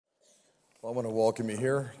I want to welcome you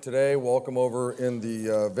here today. Welcome over in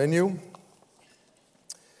the venue.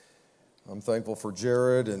 I'm thankful for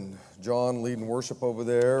Jared and John leading worship over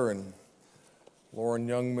there, and Lauren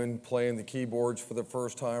Youngman playing the keyboards for the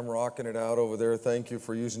first time, rocking it out over there. Thank you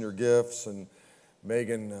for using your gifts. And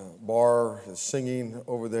Megan Barr is singing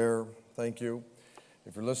over there. Thank you.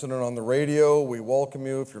 If you're listening on the radio, we welcome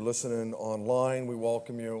you. If you're listening online, we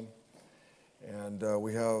welcome you. And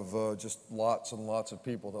we have just lots and lots of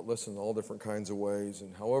people that listen in all different kinds of ways.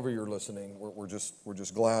 And however you're listening, we're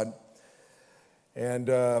just glad. And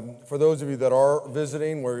for those of you that are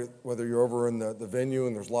visiting, whether you're over in the venue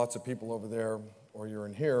and there's lots of people over there, or you're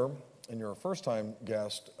in here and you're a first-time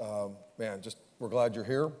guest, we're glad you're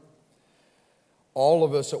here. All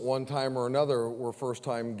of us at one time or another were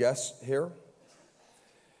first-time guests here.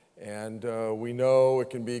 And we know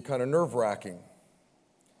it can be kind of nerve-wracking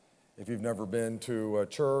if you've never been to a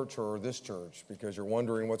church or this church, because you're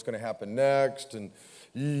wondering what's going to happen next, and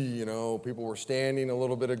people were standing a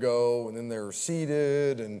little bit ago, and then they're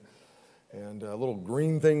seated, and a little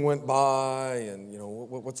green thing went by, and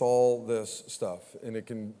what's all this stuff, and you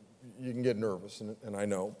can get nervous, and I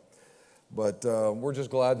know, but we're just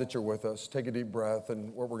glad that you're with us. Take a deep breath,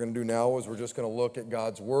 and what we're going to do now is we're just going to look at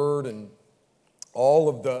God's Word, and all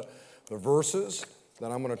of the verses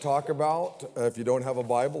that I'm going to talk about, if you don't have a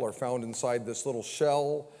Bible, are found inside this little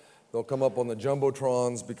shell. They'll come up on the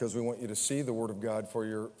jumbotrons because we want you to see the Word of God for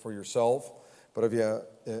yourself. But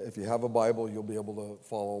if you have a Bible, you'll be able to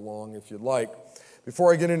follow along if you'd like.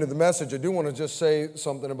 Before I get into the message, I do want to just say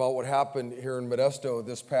something about what happened here in Modesto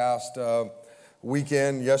this past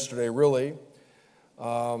weekend, yesterday really.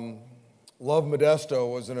 Love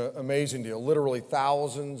Modesto was an amazing deal. Literally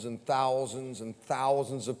thousands and thousands and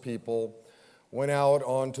thousands of people went out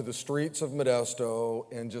onto the streets of Modesto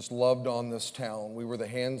and just loved on this town. We were the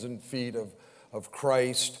hands and feet of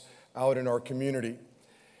Christ out in our community.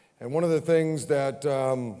 And one of the things that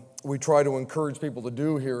we try to encourage people to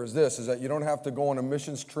do here is that you don't have to go on a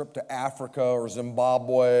missions trip to Africa or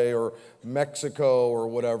Zimbabwe or Mexico or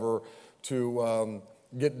whatever to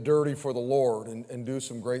get dirty for the Lord and do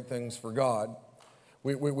some great things for God.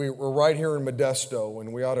 We're right here in Modesto,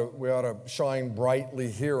 and we ought to shine brightly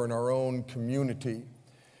here in our own community.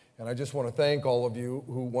 And I just want to thank all of you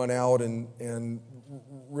who went out and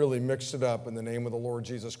really mixed it up in the name of the Lord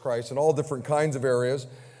Jesus Christ in all different kinds of areas.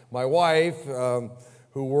 My wife,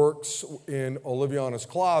 who works in Oliviana's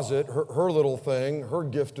closet, her little thing, her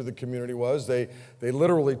gift to the community was they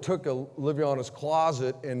literally took Oliviana's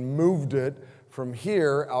closet and moved it from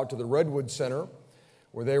here out to the Redwood Center,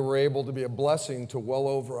 where they were able to be a blessing to well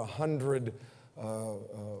over 100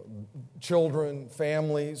 children,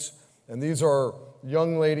 families. And these are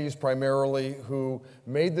young ladies primarily who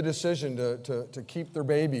made the decision to keep their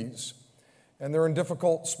babies. And they're in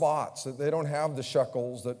difficult spots. They don't have the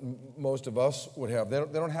shekels that most of us would have. They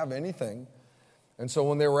don't have anything. And so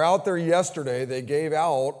when they were out there yesterday, they gave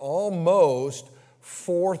out almost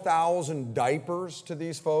 4,000 diapers to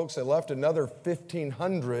these folks. They left another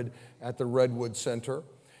 1,500 at the Redwood Center.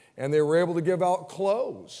 And they were able to give out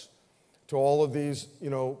clothes to all of these,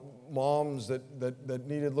 moms that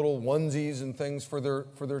needed little onesies and things for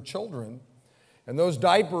their children. And those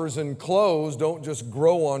diapers and clothes don't just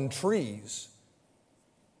grow on trees.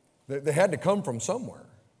 They had to come from somewhere.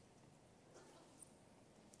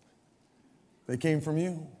 They came from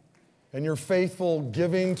you and your faithful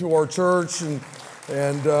giving to our church.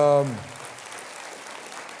 And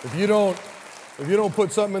if you don't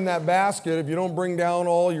put something in that basket, if you don't bring down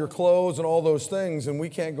all your clothes and all those things, then we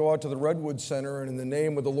can't go out to the Redwood Center and in the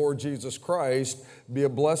name of the Lord Jesus Christ be a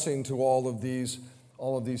blessing to all of these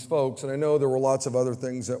folks. And I know there were lots of other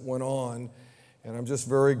things that went on, and I'm just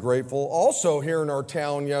very grateful. Also here in our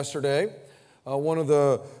town yesterday, one of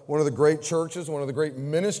the great churches, one of the great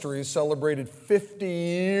ministries celebrated 50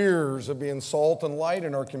 years of being salt and light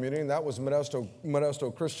in our community, and that was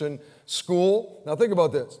Modesto Christian School. Now think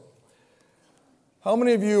about this. How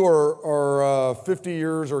many of you are 50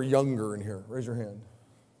 years or younger in here? Raise your hand.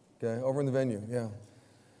 Okay, over in the venue, yeah.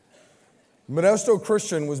 Modesto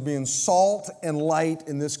Christian was being salt and light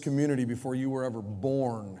in this community before you were ever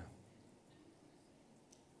born.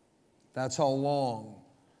 That's how long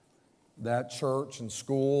that church and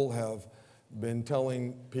school have been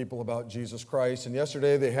telling people about Jesus Christ. And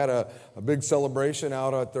yesterday they had a big celebration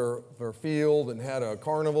out at their field and had a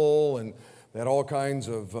carnival, and they had all kinds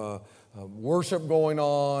of worship going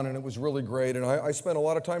on, and it was really great. And I spent a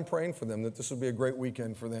lot of time praying for them, that this would be a great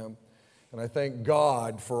weekend for them. And I thank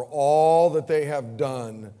God for all that they have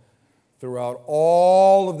done throughout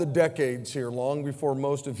all of the decades here, long before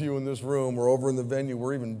most of you in this room or over in the venue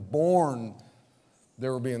were even born. they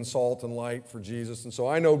were being salt and light for Jesus. And so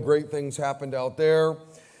I know great things happened out there.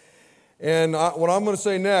 And what I'm going to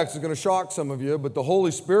say next is going to shock some of you, but the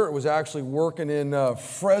Holy Spirit was actually working in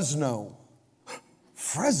Fresno.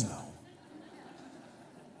 Fresno?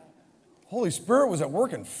 Holy Spirit was at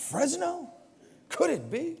work in Fresno? Could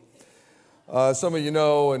it be? Some of you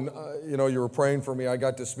know, and you were praying for me. I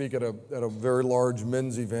got to speak at a very large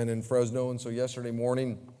men's event in Fresno, and so yesterday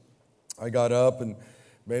morning I got up and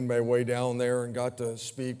made my way down there and got to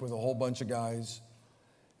speak with a whole bunch of guys,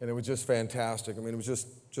 and it was just fantastic. I mean, it was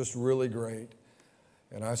just really great,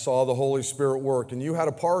 and I saw the Holy Spirit work, and you had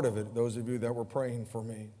a part of it, those of you that were praying for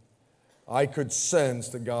me. I could sense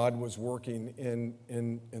that God was working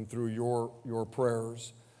in through your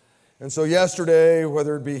prayers. And so yesterday,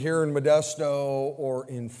 whether it be here in Modesto or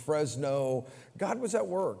in Fresno, God was at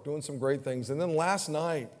work doing some great things. And then last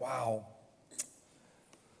night, wow.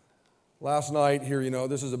 Last night here,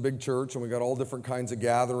 this is a big church and we got all different kinds of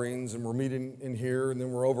gatherings and we're meeting in here and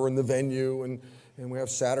then we're over in the venue and we have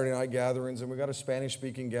Saturday night gatherings and we got a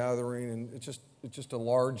Spanish-speaking gathering and it's just a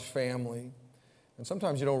large family. And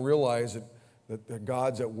sometimes you don't realize that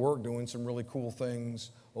God's at work doing some really cool things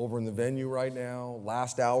over in the venue right now,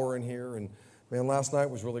 last hour in here, and man, last night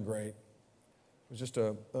was really great. It was just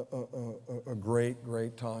a great,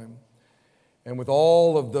 great time. And with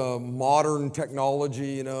all of the modern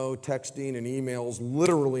technology, texting and emails,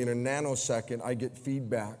 literally in a nanosecond, I get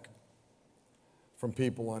feedback from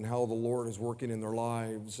people on how the Lord is working in their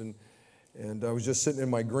lives. And I was just sitting in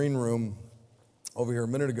my green room over here a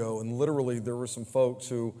minute ago, and literally there were some folks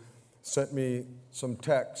who sent me some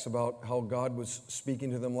texts about how God was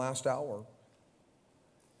speaking to them last hour.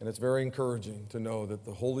 And it's very encouraging to know that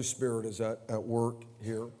the Holy Spirit is at work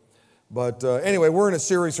here. But anyway, we're in a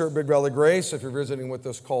series here at Big Valley Grace, if you're visiting with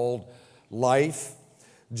us, called Life.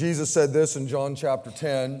 Jesus said this in John chapter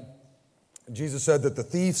 10. Jesus said that the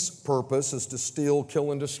thief's purpose is to steal,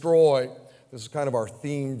 kill, and destroy. This is kind of our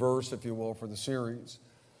theme verse, if you will, for the series.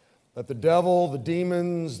 That the devil, the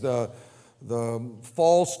demons, the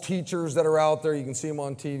false teachers that are out there, you can see them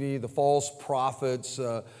on TV, the false prophets,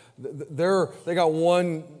 they got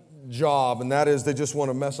one job, and that is they just want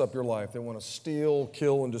to mess up your life. They want to steal,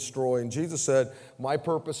 kill, and destroy. And Jesus said, my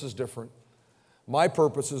purpose is different. My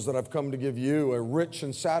purpose is that I've come to give you a rich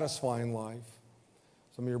and satisfying life.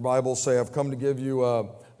 Some of your Bibles say, I've come to give you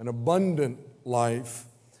an abundant life.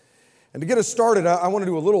 And to get us started, I want to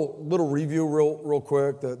do a little review real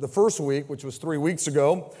quick. The first week, which was 3 weeks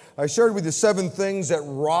ago, I shared with you 7 things that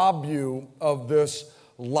rob you of this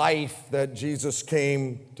life that Jesus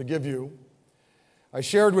came to give you. I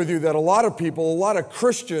shared with you that a lot of people, a lot of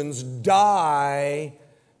Christians die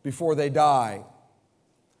before they die.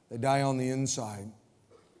 They die on the inside.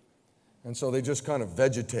 And so they just kind of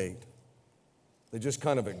vegetate. They just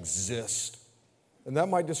kind of exist. And that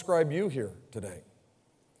might describe you here today.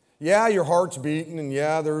 Yeah, your heart's beating, and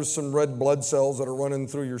yeah, there's some red blood cells that are running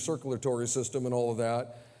through your circulatory system and all of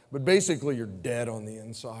that, but basically you're dead on the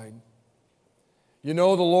inside. You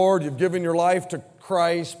know the Lord, you've given your life to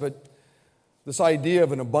Christ, but this idea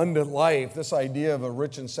of an abundant life, this idea of a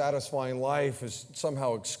rich and satisfying life has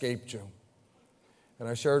somehow escaped you. And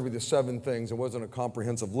I shared with you 7 things. It wasn't a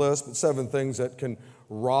comprehensive list, but 7 things that can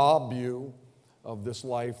rob you of this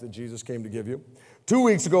life that Jesus came to give you. 2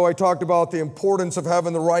 weeks ago, I talked about the importance of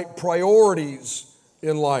having the right priorities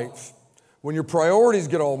in life. When your priorities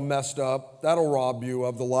get all messed up, that'll rob you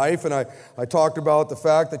of the life. And I talked about the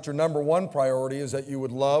fact that your number 1 priority is that you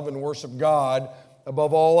would love and worship God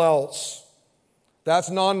above all else.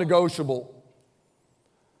 That's non-negotiable.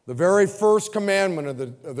 The very first commandment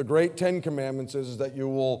of the great 10 commandments is that you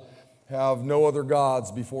will have no other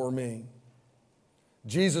gods before me.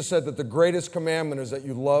 Jesus said that the greatest commandment is that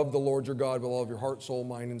you love the Lord your God with all of your heart, soul,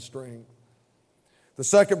 mind, and strength. The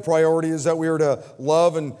second priority is that we are to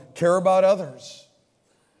love and care about others.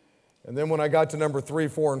 And then when I got to number 3,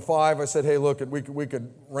 4, and 5, I said, hey, look, we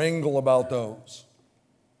could wrangle about those.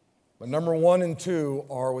 But number 1 and 2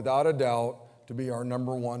 are without a doubt to be our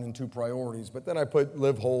number 1 and 2 priorities. But then I put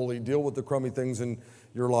live holy, deal with the crummy things in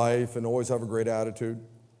your life, and always have a great attitude.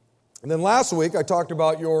 And then last week, I talked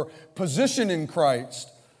about your position in Christ.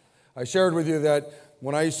 I shared with you that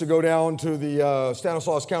when I used to go down to the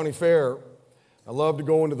Stanislaus County Fair, I loved to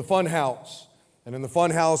go into the fun house. And in the fun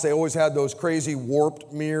house, they always had those crazy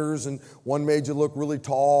warped mirrors, and one made you look really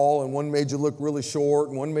tall, and one made you look really short,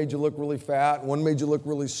 and one made you look really fat, and one made you look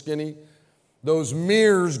really skinny. Those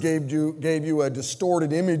mirrors gave you a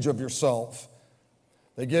distorted image of yourself.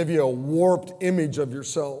 They gave you a warped image of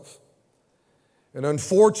yourself. And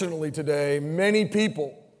unfortunately today, many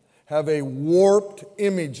people have a warped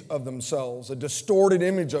image of themselves, a distorted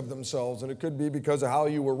image of themselves. And it could be because of how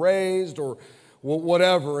you were raised or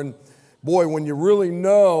whatever. And boy, when you really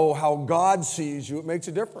know how God sees you, it makes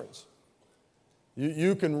a difference.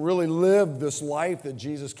 You can really live this life that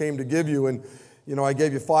Jesus came to give you. And, I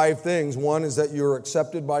gave you 5 things. One is that you're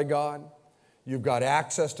accepted by God. You've got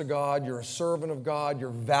access to God. You're a servant of God. You're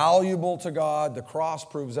valuable to God. The cross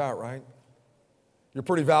proves that, right? You're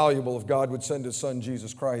pretty valuable if God would send His Son,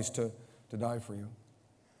 Jesus Christ, to die for you.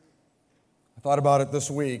 I thought about it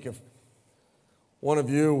this week. If one of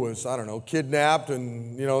you was, kidnapped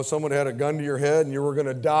and, someone had a gun to your head and you were going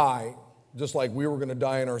to die, just like we were going to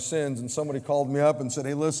die in our sins, and somebody called me up and said,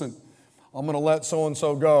 hey, listen, I'm going to let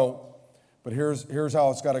so-and-so go, but here's how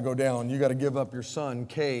it's got to go down. You got to give up your son,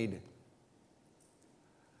 Cade.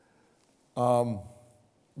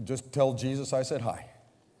 Just tell Jesus I said hi,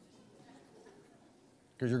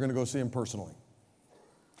 because you're going to go see him personally.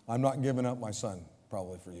 I'm not giving up my son,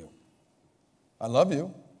 probably, for you. I love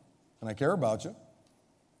you, and I care about you,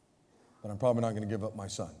 but I'm probably not going to give up my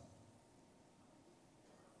son.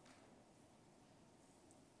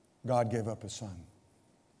 God gave up His Son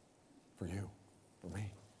for you, for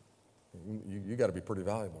me. You got to be pretty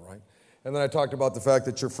valuable, right? And then I talked about the fact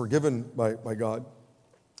that you're forgiven by God.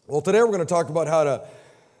 Well, today we're going to talk about how to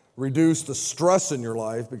reduce the stress in your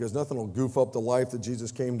life, because nothing will goof up the life that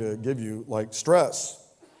Jesus came to give you like stress.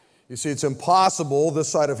 You see, it's impossible this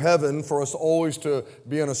side of heaven for us always to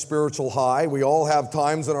be on a spiritual high. We all have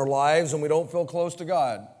times in our lives when we don't feel close to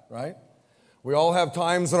God, right? We all have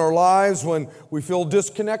times in our lives when we feel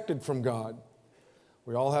disconnected from God.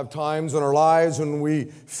 We all have times in our lives when we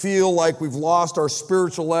feel like we've lost our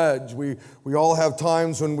spiritual edge. We all have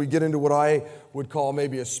times when we get into what I would call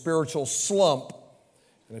maybe a spiritual slump.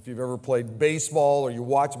 And if you've ever played baseball or you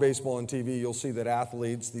watch baseball on TV, you'll see that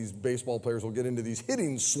athletes, these baseball players, will get into these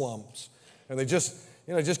hitting slumps. And they just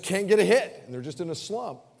can't get a hit, and they're just in a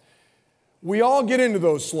slump. We all get into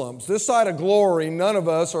those slumps. This side of glory, none of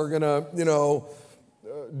us are going to,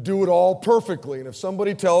 do it all perfectly. And if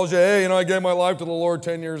somebody tells you, hey, I gave my life to the Lord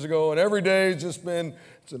 10 years ago, and every day it's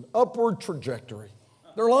an upward trajectory,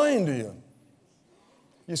 they're lying to you.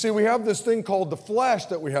 You see, we have this thing called the flesh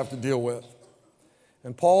that we have to deal with.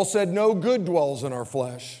 And Paul said, no good dwells in our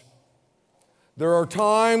flesh. There are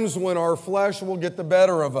times when our flesh will get the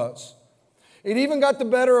better of us. It even got the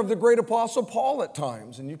better of the great apostle Paul at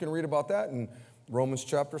times, and you can read about that in Romans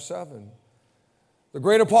chapter 7. The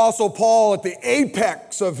great apostle Paul, at the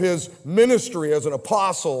apex of his ministry as an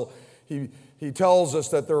apostle, he tells us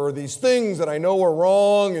that there are these things that I know are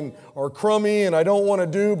wrong and are crummy and I don't want to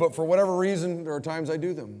do, but for whatever reason, there are times I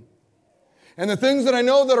do them. And the things that I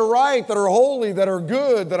know that are right, that are holy, that are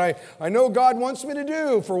good, that I know God wants me to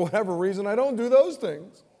do, for whatever reason, I don't do those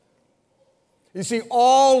things. You see,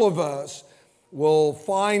 all of us will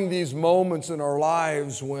find these moments in our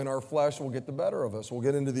lives when our flesh will get the better of us. We'll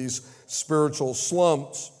get into these spiritual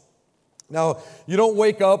slumps. Now, you don't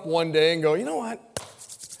wake up one day and go, you know what?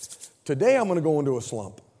 Today I'm going to go into a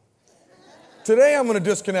slump. Today I'm going to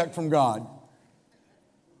disconnect from God.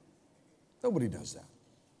 Nobody does that.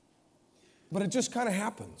 But it just kind of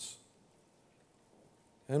happens.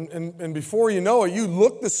 And before you know it, you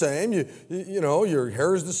look the same. Your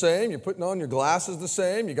hair is the same. You're putting on your glasses the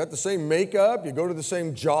same. You got the same makeup. You go to the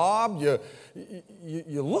same job.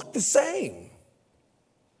 You look the same.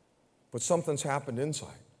 But something's happened inside.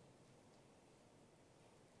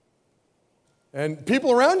 And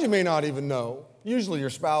people around you may not even know. Usually your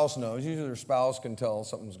spouse knows. Usually your spouse can tell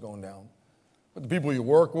something's going down. But the people you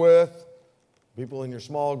work with, people in your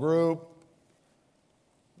small group,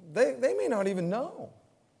 they may not even know.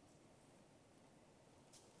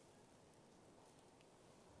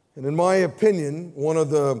 And in my opinion, one of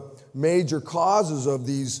the major causes of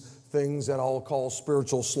these things that I'll call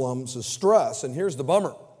spiritual slumps is stress. And here's the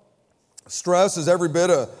bummer. Stress is every bit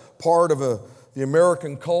a part of the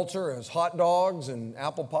American culture as hot dogs and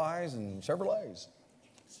apple pies and Chevrolets.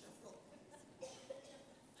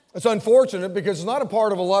 It's unfortunate because it's not a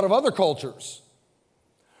part of a lot of other cultures.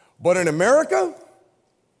 But in America,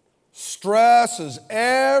 stress is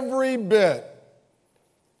every bit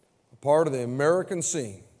a part of the American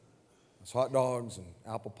scene. It's hot dogs and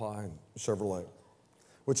apple pie and Chevrolet,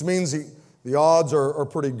 which means the odds are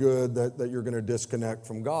pretty good that you're going to disconnect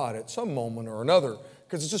from God at some moment or another,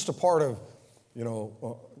 because it's just a part of,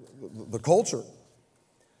 the culture.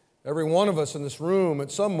 Every one of us in this room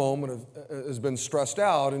at some moment has been stressed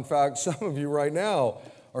out. In fact, some of you right now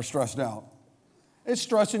are stressed out. It's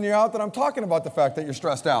stressing you out that I'm talking about the fact that you're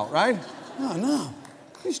stressed out, right? No,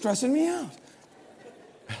 you're stressing me out.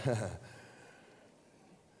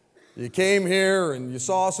 You came here and you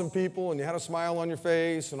saw some people and you had a smile on your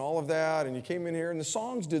face and all of that, and you came in here and the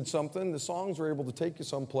songs did something. The songs were able to take you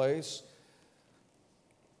someplace.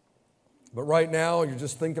 But right now, you're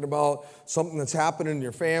just thinking about something that's happening in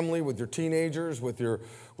your family, with your teenagers, with your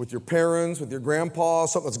parents, with your grandpa,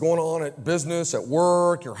 something that's going on at business, at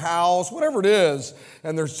work, your house, whatever it is.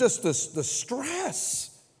 And there's just the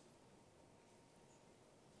stress.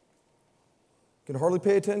 You can hardly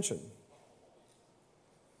pay attention.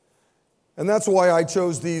 And that's why I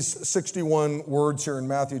chose these 61 words here in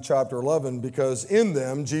Matthew chapter 11, because in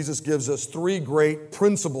them, Jesus gives us 3 great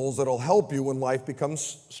principles that'll help you when life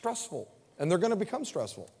becomes stressful. And they're going to become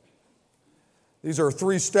stressful. These are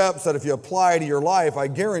 3 steps that if you apply to your life, I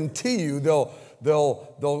guarantee you they'll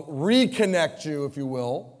reconnect you, if you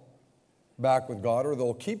will, back with God, or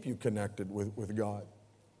they'll keep you connected with God.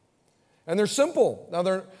 And they're simple. Now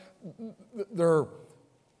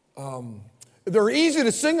they're easy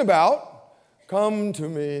to sing about. Come to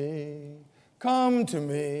me,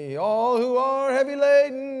 all who are heavy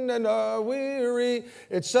laden and are weary.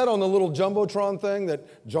 It's said on the little Jumbotron thing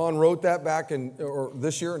that John wrote that back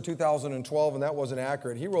this year in 2012, and that wasn't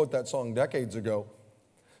accurate. He wrote that song decades ago.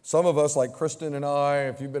 Some of us, like Kristen and I,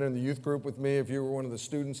 if you've been in the youth group with me, if you were one of the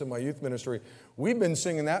students in my youth ministry, we've been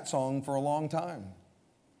singing that song for a long time.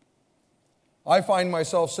 I find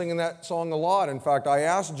myself singing that song a lot. In fact, I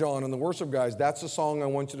asked John and the worship guys, that's the song I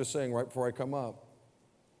want you to sing right before I come up.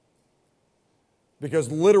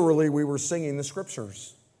 Because literally we were singing the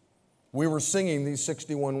scriptures. We were singing these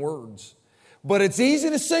 61 words. But it's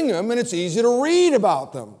easy to sing them and it's easy to read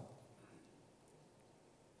about them.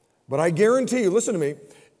 But I guarantee you, listen to me,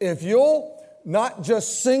 if you'll not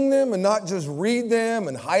just sing them and not just read them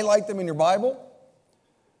and highlight them in your Bible,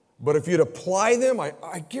 but if you'd apply them,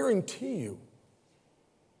 I guarantee you,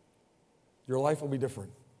 your life will be different.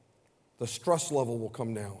 The stress level will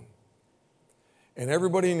come down. And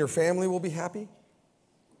everybody in your family will be happy.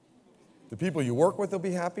 The people you work with will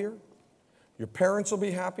be happier. Your parents will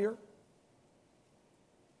be happier.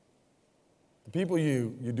 The people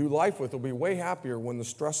you do life with will be way happier when the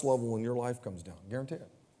stress level in your life comes down. Guarantee it.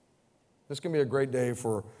 This can be a great day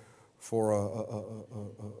for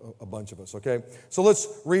a bunch of us, okay? So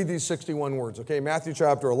let's read these 61 words, okay? Matthew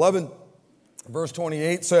chapter 11, verse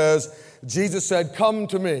 28 says, Jesus said, "Come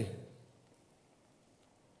to me."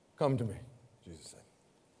 Come to me, Jesus said.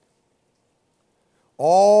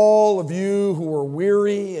 All of you who are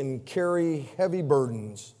weary and carry heavy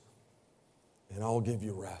burdens, and I'll give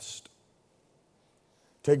you rest.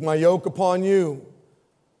 Take my yoke upon you.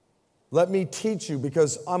 Let me teach you,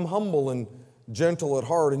 because I'm humble and gentle at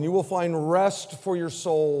heart, and you will find rest for your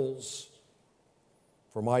souls.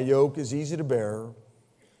 For my yoke is easy to bear,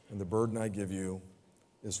 and the burden I give you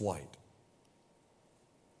is light.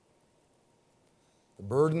 The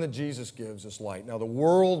burden that Jesus gives is light. Now, the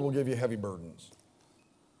world will give you heavy burdens.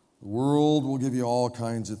 The world will give you all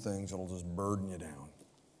kinds of things that'll just burden you down.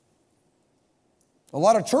 A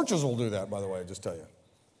lot of churches will do that, by the way, I just tell you.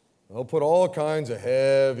 They'll put all kinds of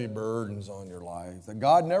heavy burdens on your life that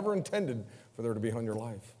God never intended for there to be on your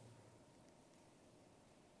life.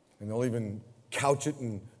 And they'll even couch it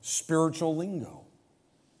in spiritual lingo.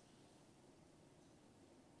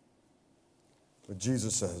 But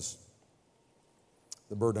Jesus says,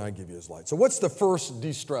 the burden I give you is light. So what's the first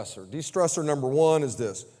de-stressor? De-stressor number 1 is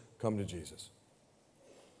this: come to Jesus.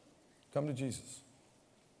 Come to Jesus.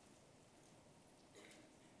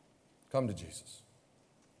 Come to Jesus.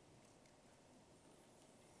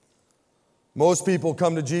 Most people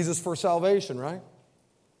come to Jesus for salvation, right?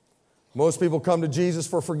 Most people come to Jesus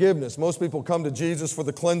for forgiveness. Most people come to Jesus for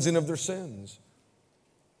the cleansing of their sins.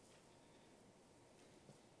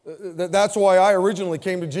 That's why I originally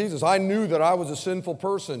came to Jesus. I knew that I was a sinful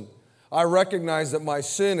person. I recognized that my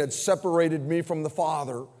sin had separated me from the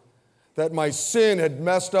Father, that my sin had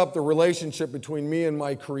messed up the relationship between me and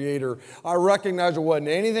my Creator. I recognized there wasn't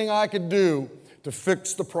anything I could do to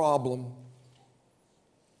fix the problem.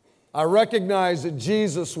 I recognized that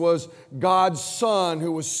Jesus was God's Son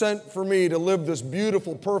who was sent for me to live this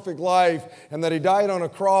beautiful, perfect life, and that He died on a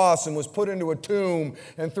cross and was put into a tomb,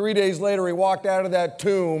 and 3 days later He walked out of that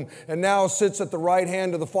tomb and now sits at the right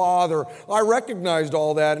hand of the Father. I recognized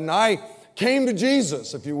all that, and I came to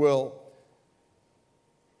Jesus, if you will,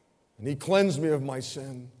 and He cleansed me of my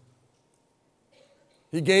sin.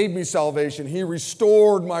 He gave me salvation. He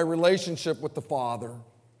restored my relationship with the Father.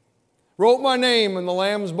 Wrote my name in the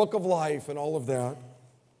Lamb's Book of Life and all of that.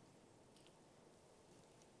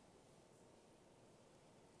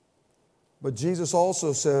 But Jesus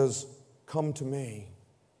also says, come to me,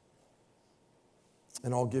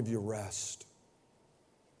 and I'll give you rest.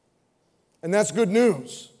 And that's good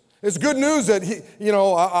news. It's good news that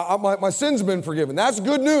my sins have been forgiven. That's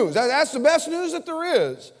good news. That's the best news that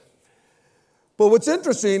there is. But what's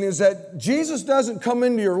interesting is that Jesus doesn't come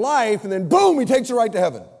into your life and then boom, he takes you right to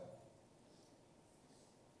heaven.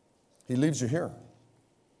 He leaves you here.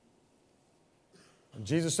 And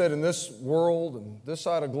Jesus said in this world and this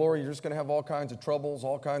side of glory, you're just going to have all kinds of troubles,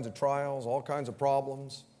 all kinds of trials, all kinds of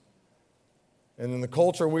problems. And in the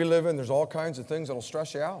culture we live in, there's all kinds of things that will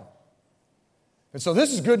stress you out. And so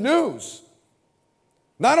this is good news.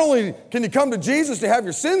 Not only can you come to Jesus to have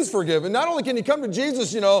your sins forgiven, not only can you come to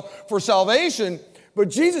Jesus, for salvation, but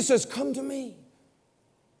Jesus says, come to me,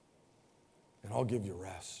 and I'll give you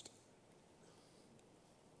rest.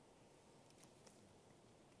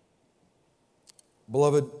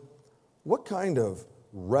 Beloved, what kind of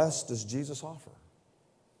rest does Jesus offer?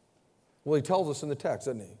 Well, he tells us in the text,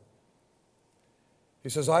 doesn't he? He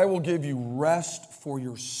says, I will give you rest for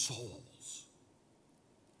your souls.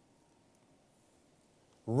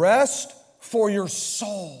 Rest for your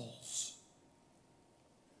souls.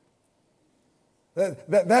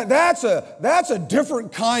 That's a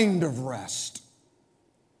different kind of rest.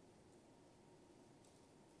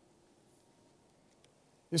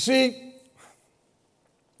 You see,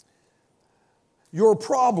 your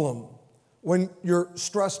problem when you're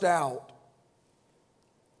stressed out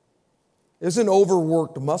isn't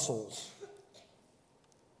overworked muscles.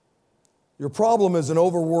 Your problem is an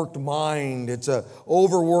overworked mind. It's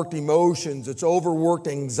overworked emotions. It's overworked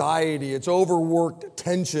anxiety. It's overworked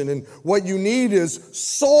tension. And what you need is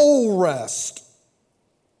soul rest.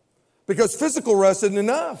 Because physical rest isn't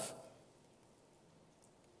enough.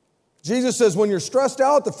 Jesus says when you're stressed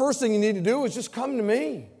out, the first thing you need to do is just come to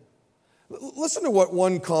me. Listen to what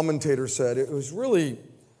one commentator said. It really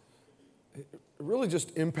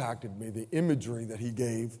just impacted me, the imagery that he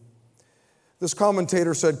gave. This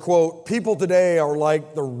commentator said, quote, people today are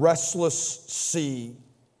like the restless sea.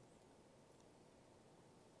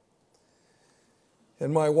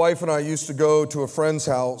 And my wife and I used to go to a friend's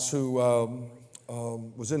house who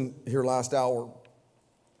was in here last hour,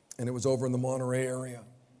 and it was over in the Monterey area.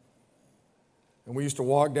 And we used to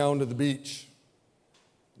walk down to the beach.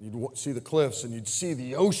 You'd see the cliffs, and you'd see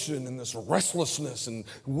the ocean and this restlessness and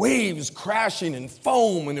waves crashing and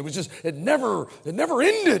foam, and it never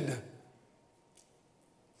ended.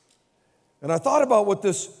 And I thought about what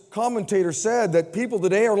this commentator said, that people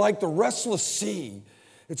today are like the restless sea.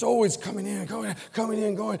 It's always coming in,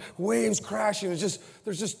 going, waves crashing.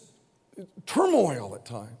 There's just turmoil at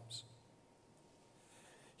times.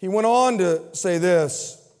 He went on to say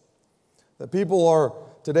this, that people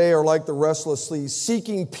today are like the restless sea,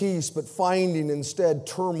 seeking peace but finding instead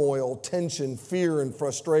turmoil, tension, fear, and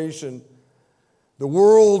frustration. The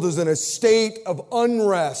world is in a state of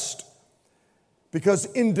unrest because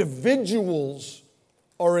individuals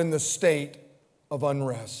are in the state of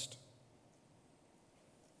unrest.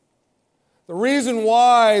 The reason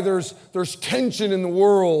why there's tension in the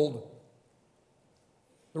world,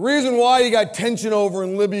 the reason why you got tension over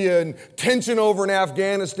in Libya and tension over in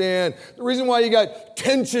Afghanistan, the reason why you got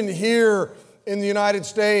tension here in the United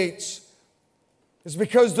States is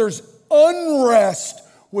because there's unrest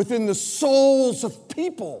within the souls of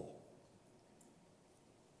people.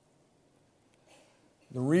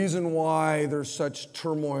 The reason why there's such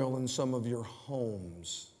turmoil in some of your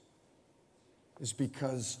homes is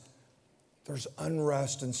because there's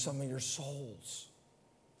unrest in some of your souls.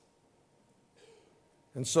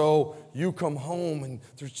 And so you come home and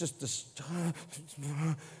there's just this,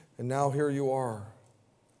 and now here you are.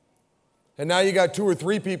 And now you got 2 or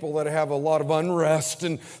 3 people that have a lot of unrest,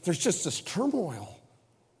 and there's just this turmoil.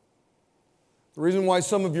 The reason why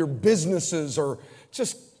some of your businesses are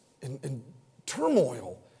just in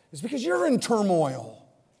turmoil is because you're in turmoil.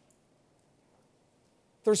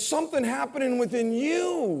 There's something happening within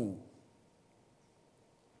you.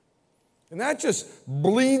 And that just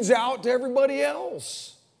bleeds out to everybody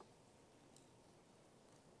else.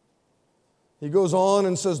 He goes on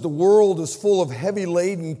and says, the world is full of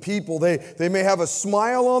heavy-laden people. They may have a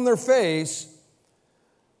smile on their face,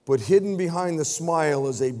 but hidden behind the smile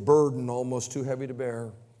is a burden almost too heavy to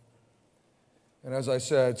bear. And as I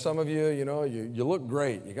said, some of you, you look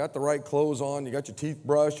great. You got the right clothes on. You got your teeth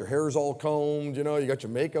brushed. Your hair's all combed. You got your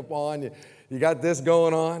makeup on. You got this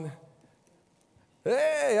going on.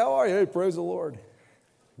 Hey, how are you? Hey, praise the Lord.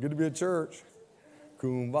 Good to be at church.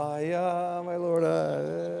 Kumbaya, my Lord.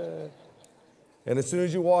 And as soon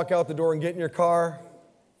as you walk out the door and get in your car,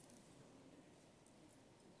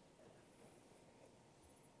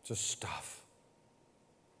 just stuff.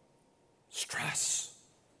 Stress.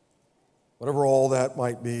 Whatever all that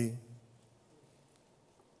might be.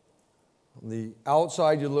 On the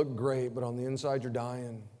outside, you look great, but on the inside, you're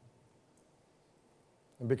dying.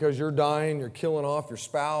 And because you're dying, you're killing off your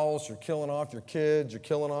spouse, you're killing off your kids, you're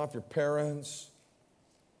killing off your parents.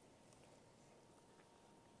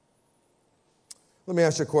 Let me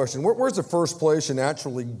ask you a question. Where's the first place you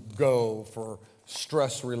naturally go for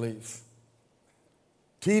stress relief?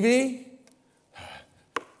 TV?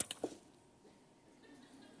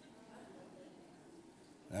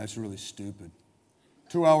 That's really stupid.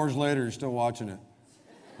 2 hours later, you're still watching it.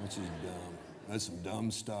 That's just dumb. That's some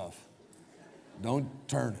dumb stuff. Don't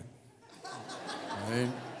turn it. I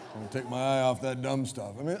ain't gonna take my eye off that dumb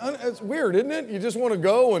stuff. I mean, it's weird, isn't it? You just want to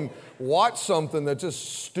go and watch something that's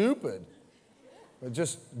just stupid. But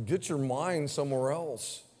just get your mind somewhere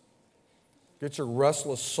else. Get your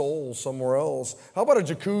restless soul somewhere else. How about a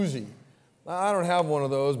jacuzzi? I don't have one of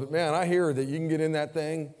those, but man, I hear that you can get in that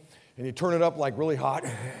thing and you turn it up like really hot,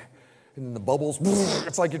 and then the bubbles,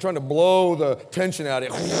 it's like you're trying to blow the tension out of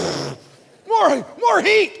it. More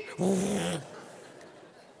heat!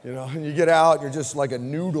 You know, and you get out, and you're just like a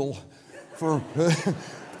noodle for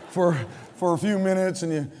a few minutes,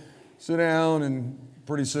 and you sit down, and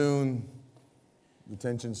pretty soon the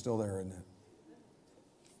tension's still there, isn't it?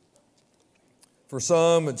 For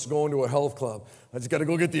some, it's going to a health club. I just got to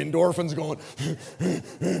go get the endorphins going.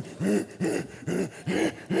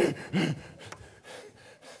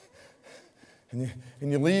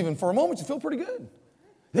 And you leave, and for a moment, you feel pretty good.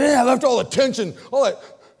 Yeah, I left all the tension, all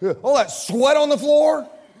that sweat on the floor.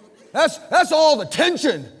 That's all the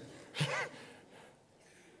tension.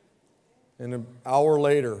 And an hour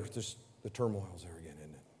later, just the turmoil's there again,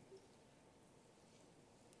 isn't it?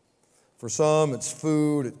 For some, it's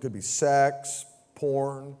food. It could be sex,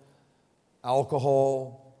 porn,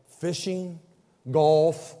 alcohol, fishing,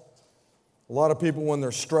 golf. A lot of people, when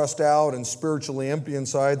they're stressed out and spiritually empty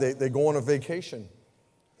inside, they go on a vacation.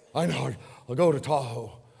 I know, I'll go to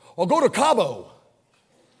Tahoe. I'll go to Cabo.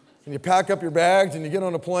 And you pack up your bags and you get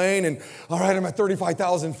on a plane and, all right, I'm at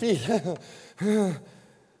 35,000 feet. And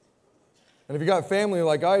if you got family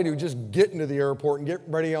like I do, just getting to the airport and get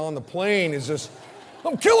ready on the plane is just,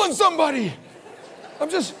 I'm killing somebody. I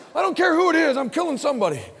don't care who it is, I'm killing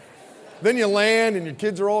somebody. Then you land and your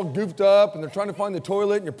kids are all goofed up and they're trying to find the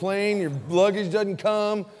toilet in your plane, your luggage doesn't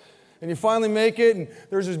come, and you finally make it and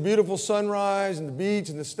there's this beautiful sunrise and the beach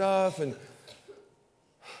and the stuff, and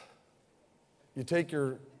you take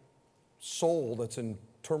your soul that's in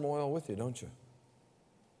turmoil with you, don't you?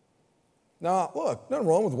 Now, look, nothing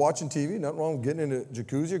wrong with watching TV, nothing wrong with getting into a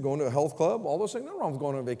jacuzzi or going to a health club, all those things, nothing wrong with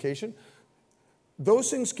going on vacation.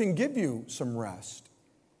 Those things can give you some rest.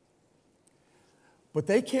 But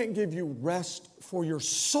they can't give you rest for your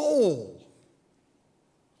soul.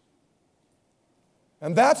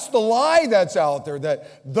 And that's the lie that's out there,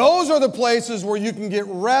 that those are the places where you can get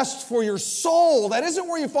rest for your soul. That isn't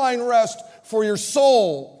where you find rest for your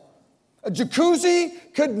soul. A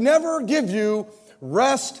jacuzzi could never give you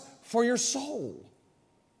rest for your soul.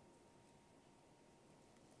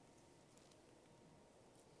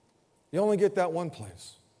 You only get that one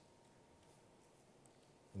place.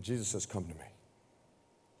 And Jesus says, come to me.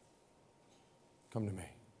 Come to me.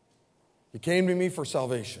 You came to me for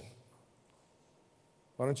salvation.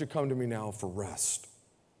 Why don't you come to me now for rest?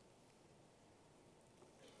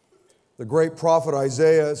 The great prophet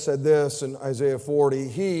Isaiah said this in Isaiah 40,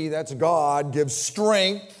 He, that's God, gives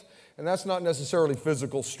strength, and that's not necessarily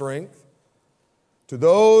physical strength, to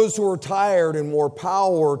those who are tired, and more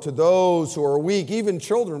power to those who are weak. Even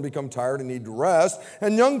children become tired and need to rest,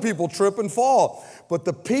 and young people trip and fall. But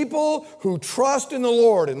the people who trust in the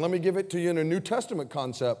Lord, and let me give it to you in a New Testament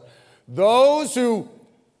concept, those who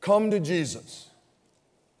come to Jesus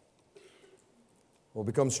will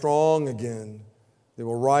become strong again. They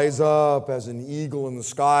will rise up as an eagle in the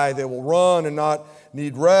sky. They will run and not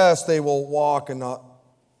need rest. They will walk and not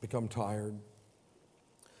become tired.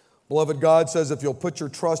 Beloved, God says, if you'll put your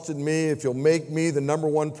trust in me, if you'll make me the number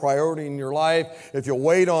one priority in your life, if you'll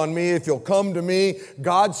wait on me, if you'll come to me,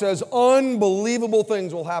 God says unbelievable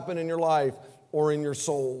things will happen in your life or in your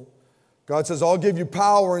soul. God says, I'll give you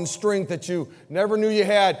power and strength that you never knew you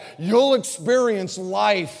had. You'll experience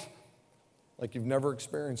life like you've never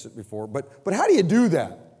experienced it before. But how do you do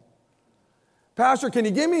that? Pastor, can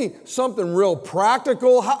you give me something real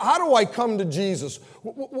practical? How do I come to Jesus?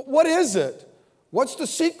 What is it? What's the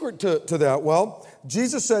secret to that? Well,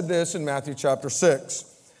 Jesus said this in Matthew chapter 6.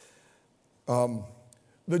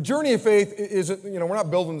 The journey of faith isn't, we're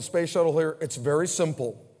not building the space shuttle here. It's very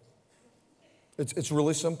simple. It's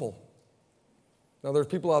really simple. Now, there's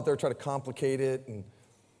people out there try to complicate it,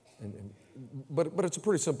 but it's a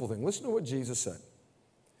pretty simple thing. Listen to what Jesus said.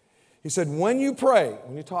 He said, when you pray,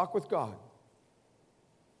 when you talk with God,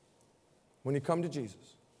 when you come to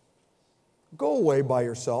Jesus. Go away by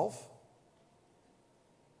yourself.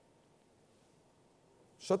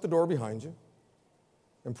 Shut the door behind you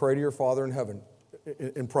and pray to your Father in heaven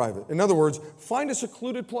in private. In other words, find a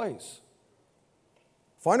secluded place.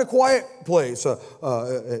 Find a quiet place.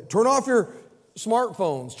 Turn off your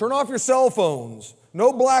smartphones. Turn off your cell phones.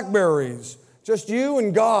 No Blackberries. Just you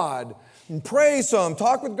and God. And pray some.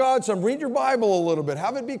 Talk with God some. Read your Bible a little bit.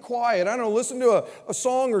 Have it be quiet. I don't know, listen to a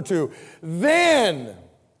song or two. Then,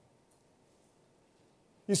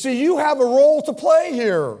 you see, you have a role to play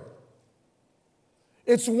here.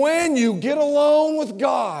 It's when you get alone with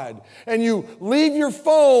God and you leave your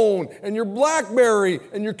phone and your Blackberry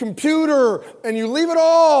and your computer and you leave it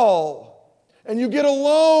all and you get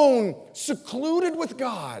alone, secluded with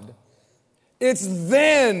God. It's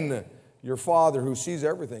then your Father who sees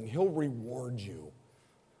everything, He'll reward you.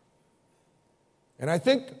 And I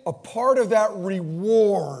think a part of that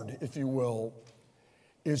reward, if you will,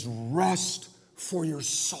 is rest for your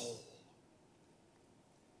soul.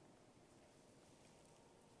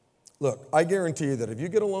 Look, I guarantee you that if you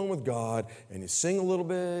get alone with God and you sing a little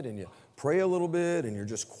bit and you pray a little bit and you're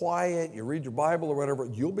just quiet, you read your Bible or whatever,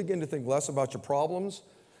 you'll begin to think less about your problems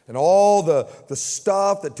and all the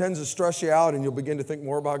stuff that tends to stress you out, and you'll begin to think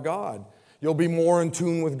more about God. You'll be more in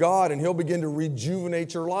tune with God, and He'll begin to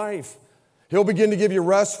rejuvenate your life. He'll begin to give you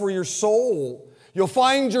rest for your soul. You'll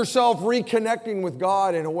find yourself reconnecting with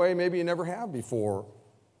God in a way maybe you never have before.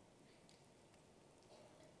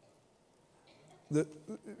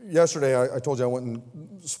 Yesterday, I told you I went and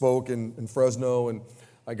spoke in Fresno, and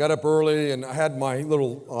I got up early, and I had my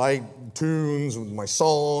little iTunes with my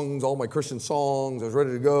songs, all my Christian songs. I was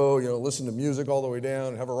ready to go, listen to music all the way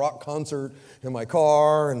down, have a rock concert in my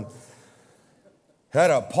car, and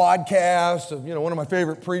had a podcast of, one of my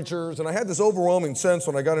favorite preachers. And I had this overwhelming sense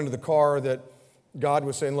when I got into the car that God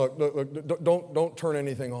was saying, look, don't turn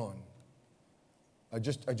anything on. I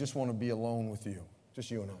just want to be alone with you,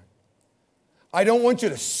 just you and I don't want you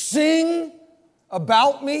to sing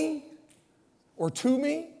about me or to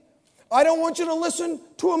me. I don't want you to listen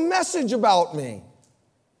to a message about me.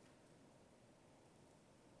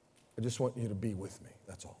 I just want you to be with me,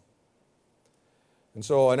 that's all. And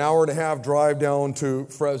so an hour and a half drive down to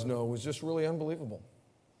Fresno was just really unbelievable.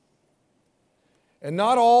 And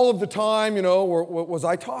not all of the time, was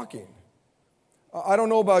I talking. I don't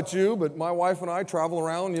know about you, but my wife and I travel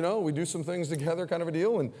around, we do some things together kind of a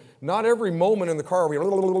deal, and not every moment in the car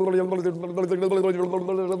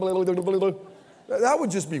that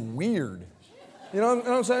would just be weird. You know what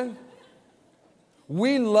I'm saying?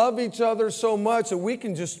 We love each other so much that we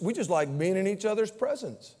just like being in each other's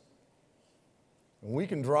presence. And we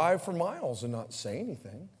can drive for miles and not say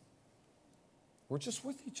anything. We're just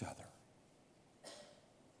with each other.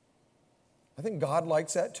 I think God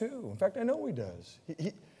likes that too. In fact, I know He does.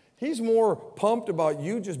 He's more pumped about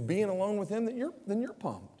you just being alone with Him than you're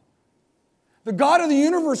pumped. The God of the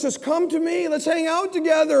universe says, come to me, let's hang out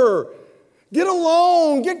together. Get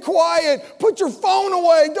alone, get quiet, put your phone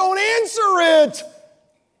away, don't answer it.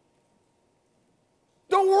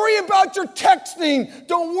 Don't worry about your texting.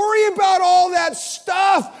 Don't worry about all that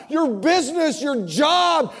stuff. Your business, your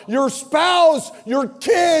job, your spouse, your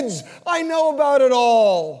kids. I know about it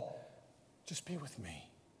all. Just be with me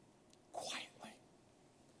quietly.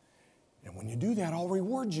 And when you do that, I'll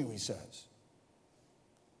reward you, He says.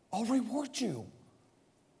 I'll reward you.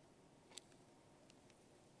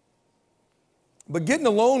 But getting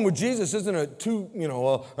alone with Jesus isn't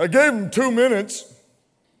I gave Him 2 minutes.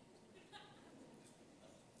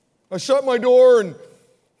 I shut my door and,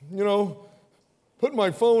 put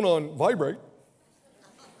my phone on vibrate.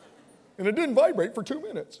 And it didn't vibrate for 2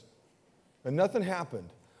 minutes. And nothing happened.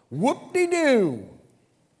 Whoop-de-doo.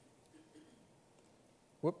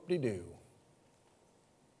 Whoop-de-doo.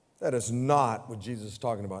 That is not what Jesus is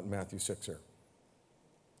talking about in Matthew 6 here.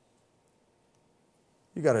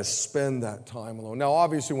 You got to spend that time alone. Now,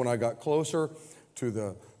 obviously, when I got closer to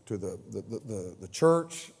the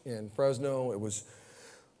church in Fresno, it was,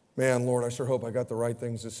 man, Lord, I sure hope I got the right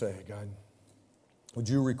things to say, God. Would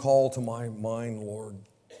you recall to my mind, Lord,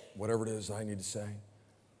 whatever it is I need to say?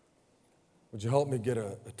 Would you help me get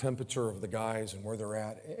a temperature of the guys and where they're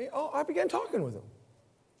at? I began talking with them.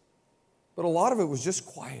 But a lot of it was just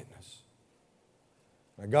quietness.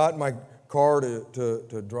 I got in my car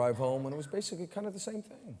to drive home, and it was basically kind of the same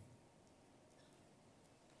thing.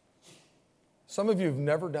 Some of you have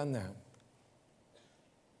never done that.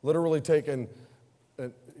 Literally taken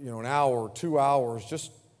an hour, 2 hours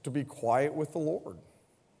just to be quiet with the Lord.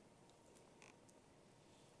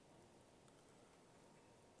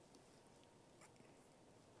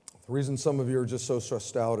 The reason some of you are just so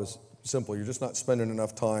stressed out is Simply, you're just not spending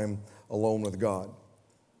enough time alone with God.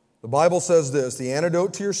 The Bible says this: the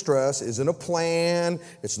antidote to your stress isn't a plan,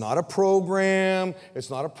 it's not a program, it's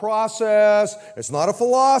not a process, it's not a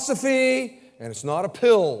philosophy, and it's not a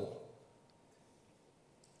pill.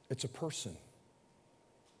 It's a person.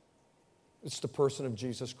 It's the person of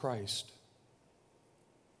Jesus Christ.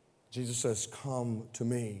 Jesus says, come to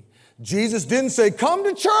me. Jesus didn't say, come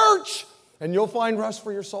to church and you'll find rest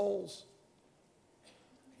for your souls.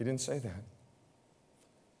 He didn't say that.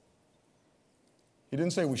 He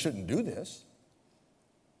didn't say we shouldn't do this.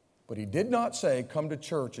 But he did not say, come to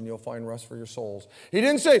church and you'll find rest for your souls. He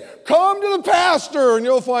didn't say, come to the pastor and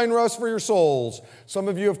you'll find rest for your souls. Some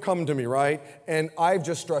of you have come to me, right? And I've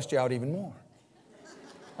just stressed you out even more.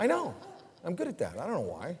 I know. I'm good at that. I don't know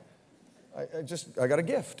why. I got a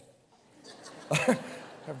gift. I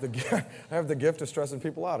have the gift of stressing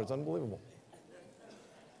people out. It's unbelievable.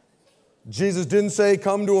 Jesus didn't say,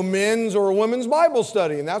 come to a men's or a women's Bible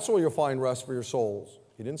study, and that's where you'll find rest for your souls.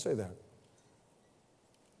 He didn't say that.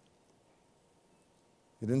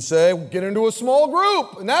 He didn't say, get into a small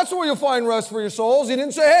group, and that's where you'll find rest for your souls. He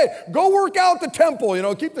didn't say, hey, go work out the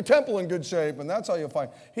temple, keep the temple in good shape, and that's how you'll find.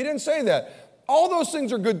 He didn't say that. All those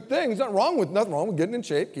things are good things. Nothing wrong with getting in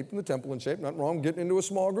shape, keeping the temple in shape. Nothing wrong with getting into a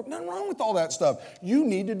small group. Nothing wrong with all that stuff. You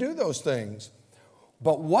need to do those things.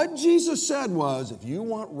 But what Jesus said was, if you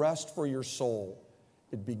want rest for your soul,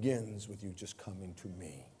 it begins with you just coming to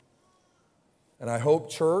me. And I hope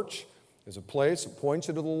church is a place that points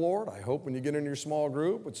you to the Lord. I hope when you get into your small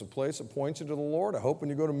group, it's a place that points you to the Lord. I hope when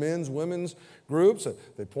you go to men's, women's groups,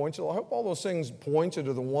 that they point you. I hope all those things point you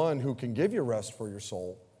to the one who can give you rest for your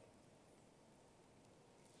soul.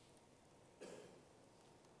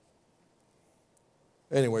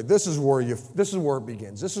 Anyway, this is where it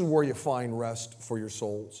begins. This is where you find rest for your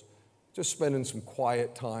souls. Just spending some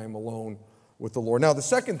quiet time alone with the Lord. Now, the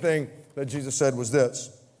second thing that Jesus said was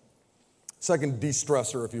this. Second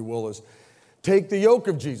de-stressor, if you will, is take the yoke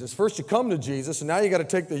of Jesus. First you come to Jesus, and now you got to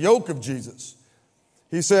take the yoke of Jesus.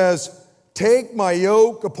 He says, take my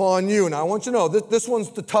yoke upon you. Now, I want you to know, this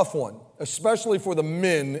one's the tough one, especially for the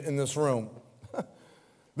men in this room.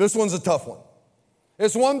 This one's a tough one.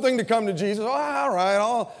 It's one thing to come to Jesus. Oh, all right,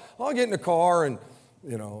 I'll get in the car and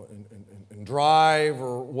drive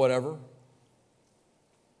or whatever.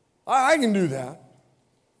 I can do that.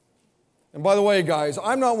 And by the way, guys,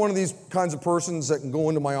 I'm not one of these kinds of persons that can go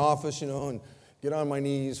into my office, and get on my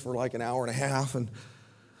knees for like an hour and a half and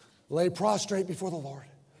lay prostrate before the Lord.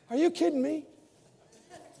 Are you kidding me?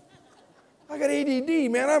 I got ADD,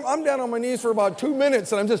 man. I'm down on my knees for about 2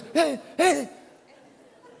 minutes and I'm just,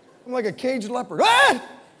 I'm like a caged leopard. Ah!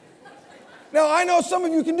 Now, I know some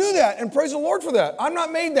of you can do that, and praise the Lord for that. I'm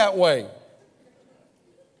not made that way.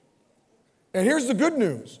 And here's the good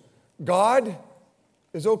news. God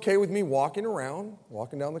is okay with me walking down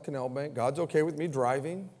the canal bank. God's okay with me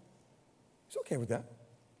driving. He's okay with that.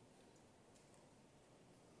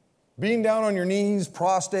 Being down on your knees,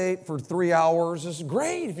 prostrate for 3 hours is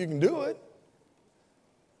great if you can do it.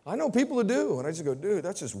 I know people who do, and I just go, dude,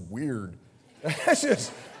 that's just weird.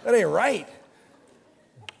 That ain't right.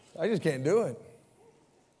 I just can't do it.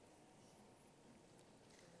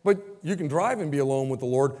 But you can drive and be alone with the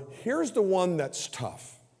Lord. Here's the one that's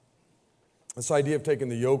tough. This idea of taking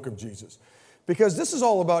the yoke of Jesus. Because this is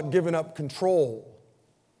all about giving up control.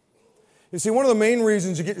 You see, one of the main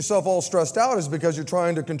reasons you get yourself all stressed out is because you're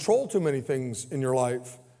trying to control too many things in your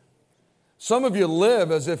life. Some of you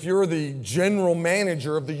live as if you're the general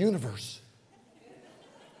manager of the universe.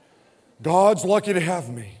 God's lucky to have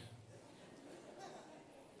me.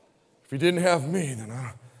 If he didn't have me, then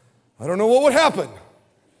I don't know what would happen.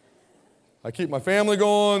 I keep my family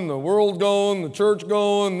going, the world going, the church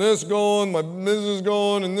going, this going, my business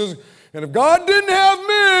going, and this. And if God didn't have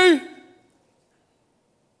me,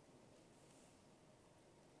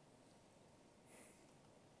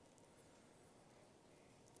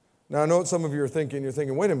 now I know what some of you are thinking. You're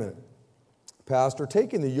thinking, wait a minute. Pastor,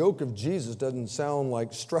 taking the yoke of Jesus doesn't sound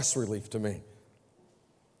like stress relief to me.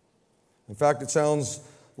 In fact, it sounds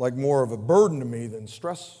like more of a burden to me than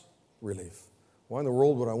stress relief. Why in the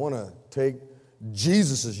world would I want to take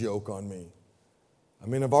Jesus' yoke on me? I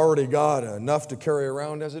mean, I've already got enough to carry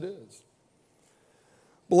around as it is.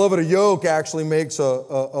 Beloved, a yoke actually makes a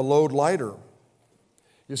load lighter.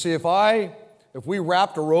 You see, if we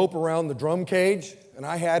wrapped a rope around the drum cage and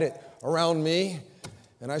I had it around me,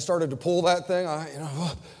 and I started to pull that thing,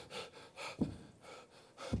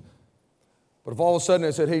 but if all of a sudden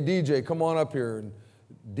I said, hey, DJ, come on up here, and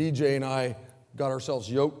DJ and I got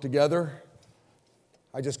ourselves yoked together,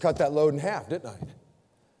 I just cut that load in half, didn't I?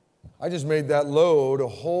 I just made that load a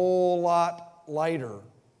whole lot lighter.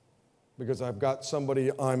 because I've got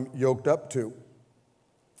somebody I'm yoked up to.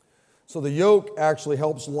 So the yoke actually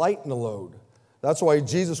helps lighten the load. That's why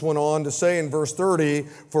Jesus went on to say in verse 30,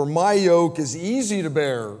 "For my yoke is easy to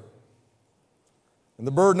bear, and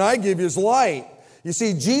the burden I give you is light." You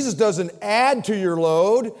see, Jesus doesn't add to your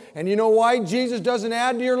load. And you know why Jesus doesn't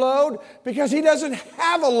add to your load? Because He doesn't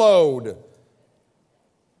have a load.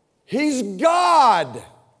 He's God.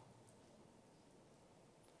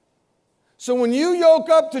 So when you yoke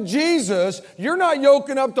up to Jesus, you're not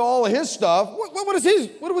yoking up to all of His stuff.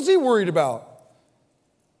 What was He worried about?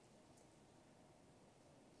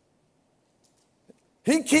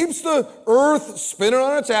 He keeps the earth spinning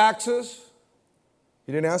on its axis.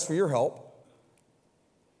 He didn't ask for your help.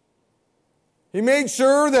 He made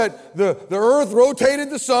sure that the earth rotated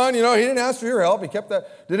the sun. You know, He didn't ask for your help. He kept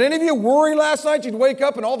that. Did any of you worry last night you'd wake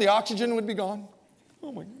up and all the oxygen would be gone?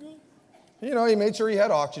 Oh my God. You know, He made sure He had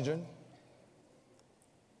oxygen.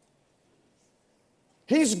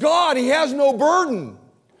 He's God. He has no burden.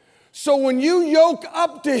 So when you yoke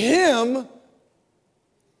up to Him,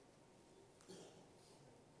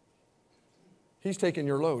 He's taking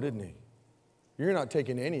your load, isn't He? You're not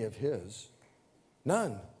taking any of His.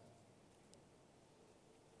 None.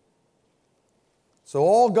 So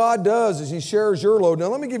all God does is He shares your load. Now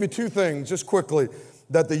let me give you two things just quickly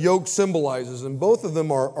that the yoke symbolizes, and both of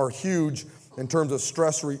them are huge in terms of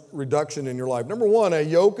stress reduction in your life. Number one, a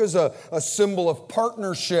yoke is a symbol of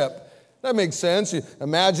partnership. That makes sense. You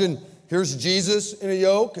imagine here's Jesus in a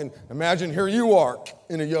yoke, and imagine here you are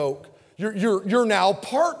in a yoke. You're now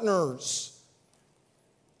partners.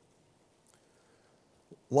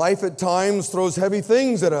 Life at times throws heavy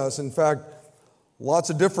things at us. In fact, lots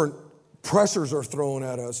of different pressures are thrown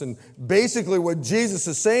at us. And basically what Jesus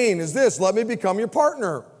is saying is this: let me become your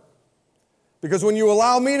partner. Because when you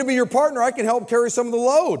allow me to be your partner, I can help carry some of the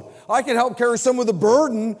load. I can help carry some of the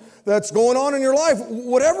burden that's going on in your life,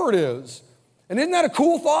 whatever it is. And isn't that a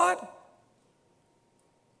cool thought?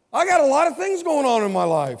 I got a lot of things going on in my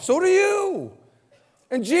life. So do you.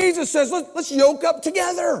 And Jesus says, let's yoke up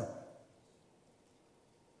together.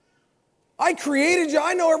 I created you.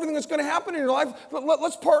 I know everything that's going to happen in your life. But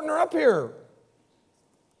let's partner up here.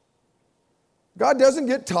 God doesn't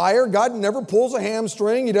get tired. God never pulls a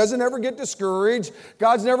hamstring. He doesn't ever get discouraged.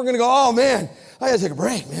 God's never going to go, oh man, I got to take a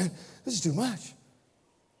break, man. This is too much.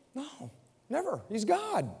 No, never. He's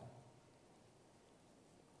God.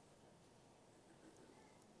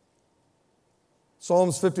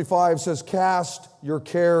 Psalms 55 says, cast your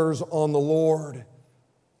cares on the Lord.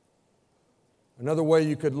 Another way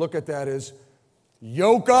you could look at that is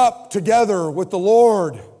yoke up together with the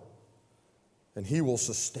Lord and He will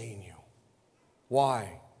sustain you.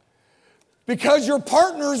 Why? Because you're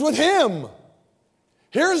partners with Him.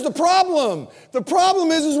 Here's the problem. The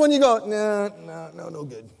problem is when you go, no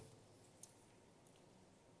good.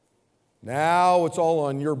 Now it's all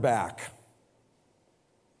on your back.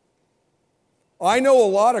 I know a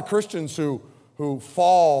lot of Christians who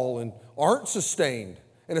fall and aren't sustained.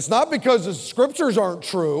 And it's not because the scriptures aren't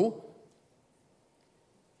true.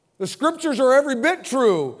 The scriptures are every bit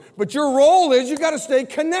true. But your role is you got to stay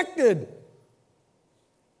connected.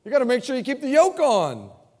 You got to make sure you keep the yoke on.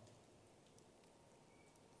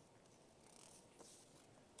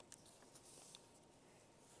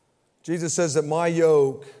 Jesus says that my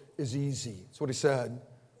yoke is easy. That's what He said.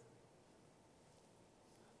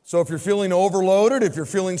 So if you're feeling overloaded, if you're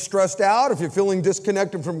feeling stressed out, if you're feeling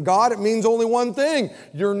disconnected from God, it means only one thing.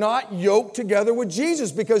 You're not yoked together with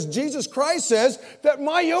Jesus, because Jesus Christ says that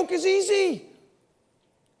my yoke is easy.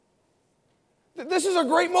 This is a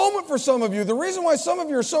great moment for some of you. The reason why some of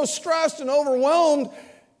you are so stressed and overwhelmed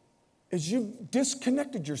is you've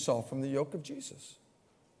disconnected yourself from the yoke of Jesus.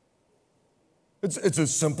 It's a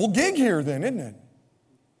simple gig here then, isn't it?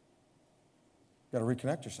 You've got to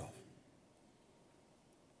reconnect yourself.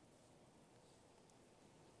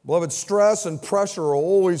 Beloved, stress and pressure are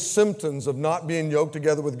always symptoms of not being yoked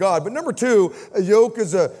together with God. But number two, a yoke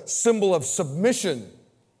is a symbol of submission.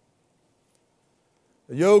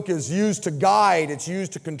 The yoke is used to guide, it's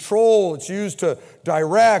used to control, it's used to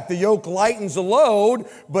direct. The yoke lightens the load,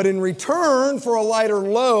 but in return for a lighter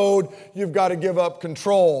load, you've got to give up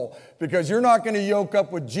control, because you're not going to yoke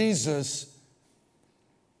up with Jesus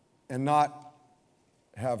and not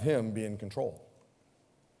have Him be in control.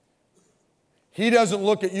 He doesn't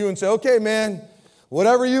look at you and say, okay, man,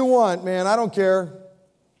 whatever you want, man, I don't care.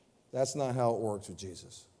 That's not how it works with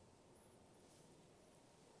Jesus.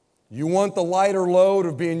 You want the lighter load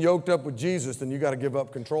of being yoked up with Jesus, then you got to give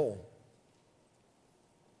up control.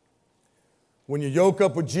 When you yoke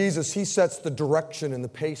up with Jesus, He sets the direction and the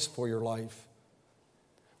pace for your life.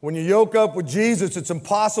 When you yoke up with Jesus, it's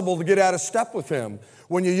impossible to get out of step with Him.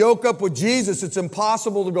 When you yoke up with Jesus, it's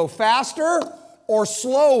impossible to go faster or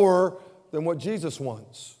slower than what Jesus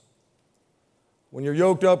wants. When you're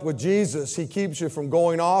yoked up with Jesus, He keeps you from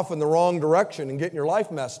going off in the wrong direction and getting your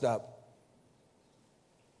life messed up.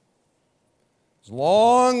 As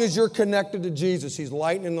long as you're connected to Jesus, He's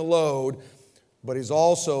lightening the load, but He's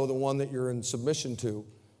also the one that you're in submission to.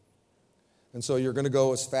 And so you're going to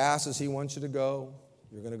go as fast as He wants you to go.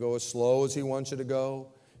 You're going to go as slow as He wants you to go.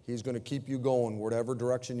 He's going to keep you going whatever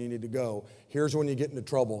direction you need to go. Here's when you get into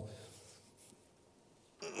trouble.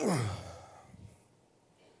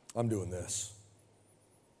 I'm doing this.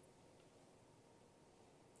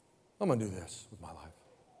 I'm going to do this with my life.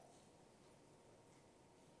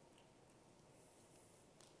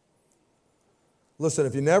 Listen,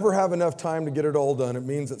 if you never have enough time to get it all done, it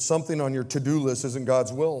means that something on your to-do list isn't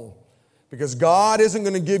God's will. Because God isn't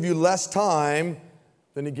going to give you less time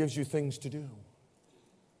than He gives you things to do.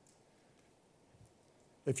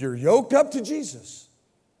 If you're yoked up to Jesus,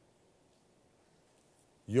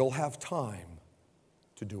 you'll have time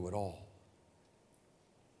to do it all.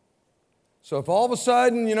 So if all of a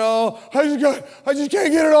sudden, I just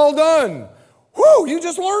can't get it all done. Whew, you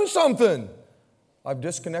just learned something. I've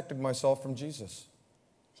disconnected myself from Jesus.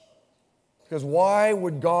 Because why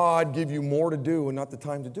would God give you more to do and not the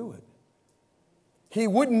time to do it? He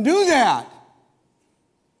wouldn't do that.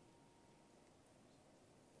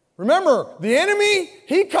 Remember, the enemy,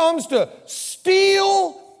 he comes to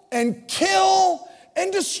steal and kill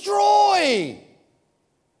and destroy.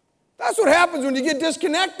 That's what happens when you get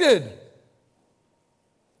disconnected.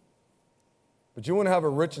 But you want to have a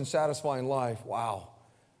rich and satisfying life, wow.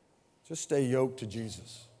 Just stay yoked to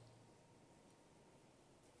Jesus.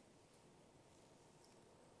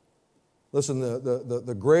 Listen,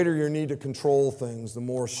 the greater your need to control things, the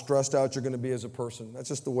more stressed out you're going to be as a person. That's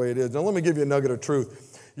just the way it is. Now let me give you a nugget of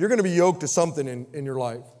truth. You're going to be yoked to something in your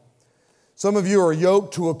life. Some of you are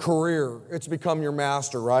yoked to a career. It's become your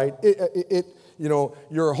master, right?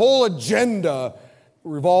 Your whole agenda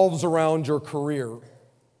revolves around your career.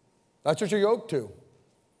 That's what you're yoked to.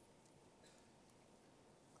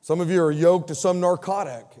 Some of you are yoked to some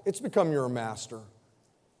narcotic. It's become your master.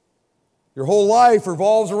 Your whole life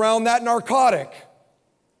revolves around that narcotic.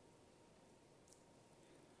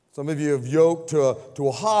 Some of you have yoked to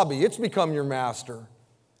a hobby. It's become your master.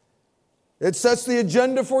 It sets the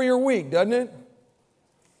agenda for your week, doesn't it?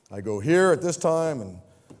 I go here at this time, and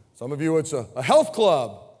some of you it's a health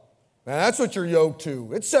club. Man, that's what you're yoked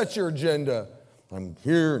to. It sets your agenda. I'm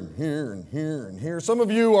here and here and here and here. Some of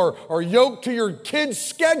you are yoked to your kid's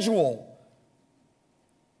schedule.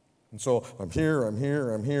 And so I'm here,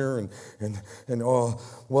 and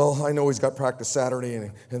well, I know he's got practice Saturday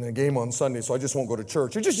and a game on Sunday, so I just won't go to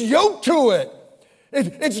church. You're just yoked to it.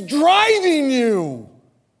 It's driving you.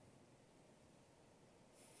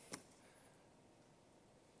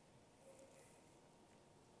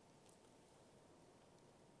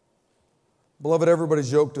 Beloved,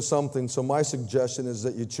 everybody's yoked to something, so my suggestion is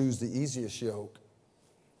that you choose the easiest yoke.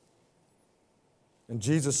 And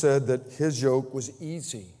Jesus said that His yoke was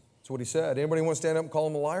easy. That's what He said. Anybody want to stand up and call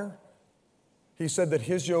Him a liar? He said that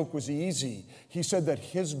His yoke was easy. He said that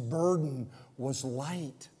His burden was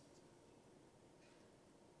light.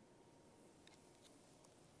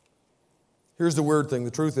 Here's the weird thing.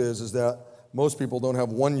 The truth is that most people don't have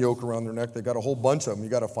one yoke around their neck. They've got a whole bunch of them. You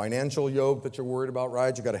got a financial yoke that you're worried about,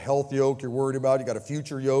 right? You got a health yoke you're worried about. You got a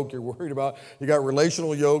future yoke you're worried about. You got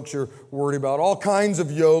relational yokes you're worried about. All kinds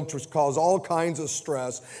of yokes which cause all kinds of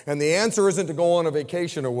stress. And the answer isn't to go on a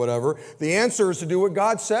vacation or whatever. The answer is to do what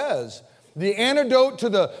God says. The antidote to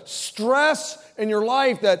the stress in your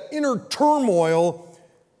life, that inner turmoil,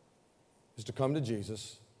 is to come to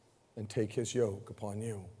Jesus and take His yoke upon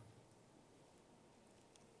you.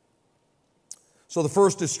 So the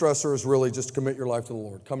first distressor is really just to commit your life to the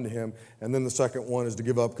Lord. Come to Him. And then the second one is to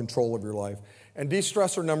give up control of your life. And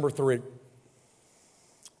distressor number 3,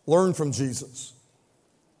 learn from Jesus.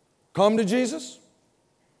 Come to Jesus.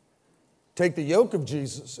 Take the yoke of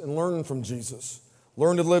Jesus and learn from Jesus.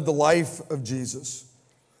 Learn to live the life of Jesus.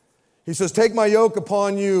 He says, take my yoke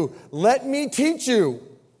upon you. Let me teach you.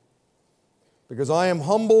 Because I am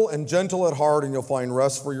humble and gentle at heart, and you'll find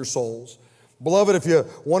rest for your souls. Beloved, if you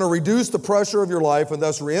want to reduce the pressure of your life and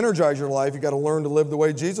thus re-energize your life, you've got to learn to live the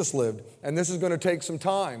way Jesus lived. And this is going to take some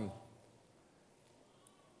time.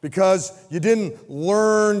 Because you didn't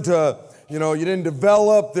learn to, you didn't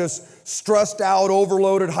develop this stressed out,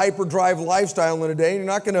 overloaded, hyperdrive lifestyle in a day. You're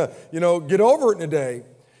not going to, get over it in a day.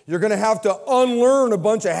 You're going to have to unlearn a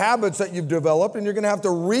bunch of habits that you've developed, and you're going to have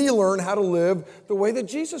to relearn how to live the way that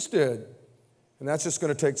Jesus did. And that's just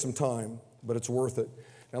going to take some time, but it's worth it.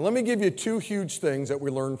 Now let me give you two huge things that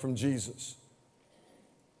we learned from Jesus.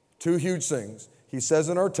 Two huge things. He says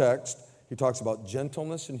in our text, he talks about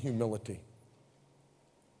gentleness and humility.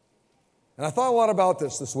 And I thought a lot about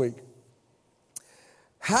this week.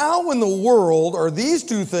 How in the world are these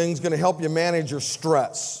two things going to help you manage your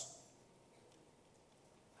stress?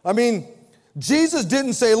 I mean, Jesus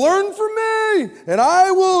didn't say, learn from me, and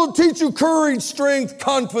I will teach you courage, strength,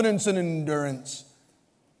 confidence, and endurance.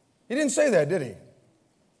 He didn't say that, did he?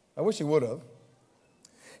 I wish he would have.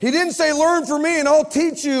 He didn't say, learn from me, and I'll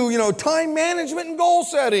teach you, time management and goal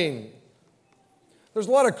setting. There's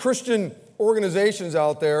a lot of Christian organizations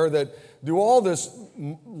out there that do all this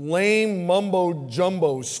lame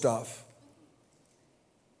mumbo-jumbo stuff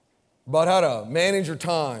about how to manage your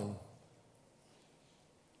time.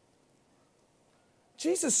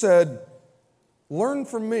 Jesus said, learn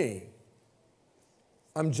from me.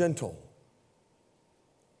 I'm gentle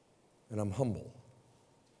and I'm humble.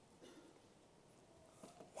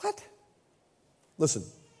 What? Listen,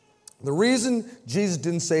 the reason Jesus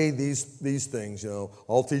didn't say these things,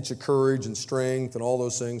 I'll teach you courage and strength and all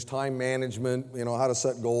those things, time management, how to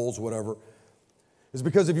set goals, whatever, is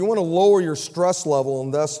because if you want to lower your stress level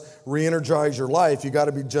and thus re-energize your life, you got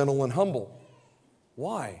to be gentle and humble.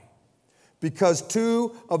 Why? Because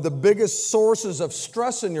two of the biggest sources of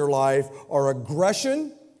stress in your life are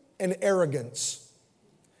aggression and arrogance.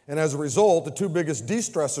 And as a result, the two biggest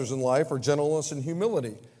de-stressors in life are gentleness and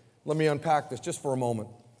humility. Let me unpack this just for a moment.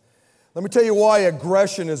 Let me tell you why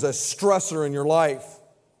aggression is a stressor in your life.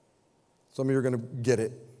 Some of you are going to get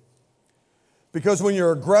it. Because when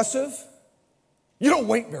you're aggressive, you don't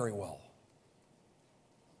wait very well.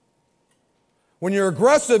 When you're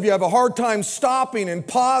aggressive, you have a hard time stopping and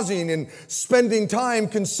pausing and spending time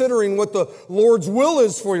considering what the Lord's will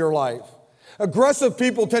is for your life. Aggressive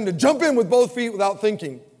people tend to jump in with both feet without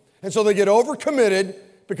thinking. And so they get overcommitted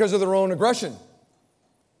because of their own aggression.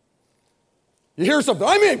 You hear something,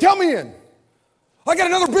 I'm in, count me in. I got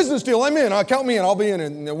another business deal, I'm in, count me in, I'll be in.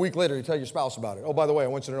 And a week later, you tell your spouse about it. Oh, by the way, I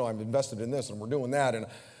want you to know I'm invested in this and we're doing that. And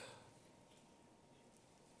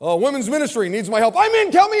women's ministry needs my help. I'm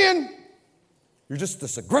in, count me in. You're just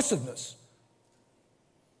this aggressiveness.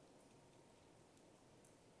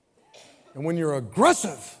 And when you're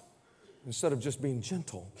aggressive, instead of just being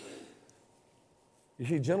gentle, you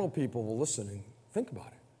see, gentle people will listen and think about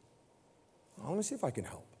it. Let me see if I can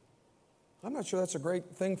help. I'm not sure that's a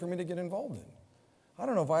great thing for me to get involved in. I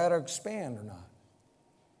don't know if I ought to expand or not.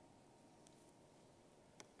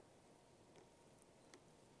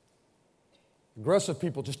 Aggressive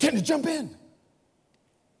people just tend to jump in.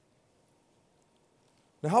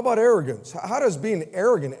 Now, how about arrogance? How does being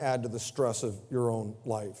arrogant add to the stress of your own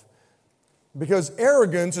life? Because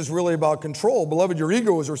arrogance is really about control. Beloved, your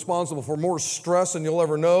ego is responsible for more stress than you'll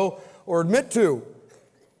ever know or admit to.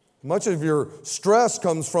 Much of your stress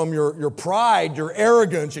comes from your pride, your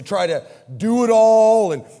arrogance. You try to do it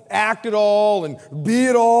all and act it all and be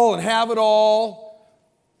it all and have it all.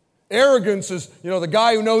 Arrogance is, the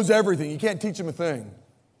guy who knows everything. You can't teach him a thing.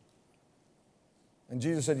 And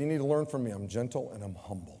Jesus said, you need to learn from me. I'm gentle and I'm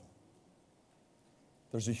humble.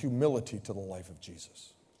 There's a humility to the life of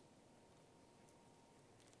Jesus.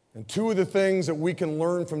 And two of the things that we can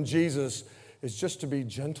learn from Jesus is just to be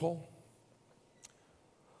gentle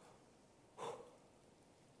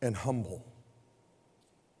and humble.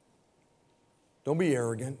 Don't be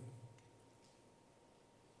arrogant.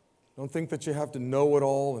 Don't think that you have to know it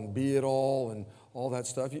all and be it all and all that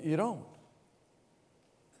stuff. You don't.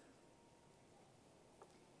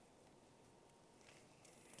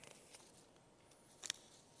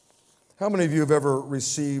 How many of you have ever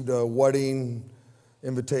received a wedding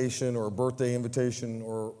invitation or a birthday invitation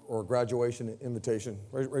or a graduation invitation?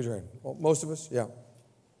 Raise your hand. Well, most of us? Yeah.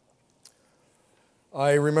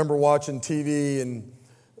 I remember watching TV and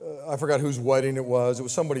I forgot whose wedding it was. It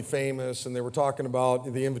was somebody famous and they were talking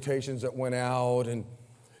about the invitations that went out and,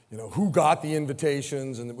 who got the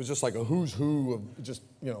invitations, and it was just like a who's who of just,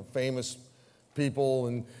 famous people.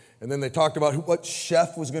 And then they talked about what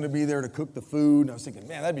chef was going to be there to cook the food. And I was thinking,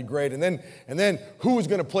 man, that'd be great. And then who was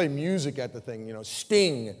going to play music at the thing?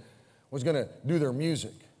 Sting was going to do their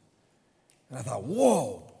music. And I thought,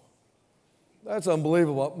 whoa, that's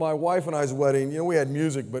unbelievable. My wife and I's wedding, we had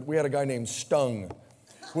music, but we had a guy named Stung.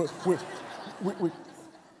 We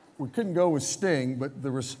couldn't go with Sting, but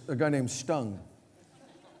there was a guy named Stung.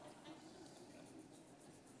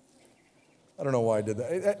 I don't know why I did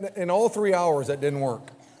that. In all 3 hours, that didn't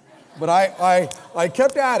work. But I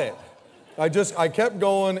kept at it. I kept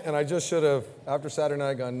going, and I just should have, after Saturday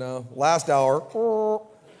night, gone, no. Last hour was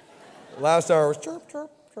chirp,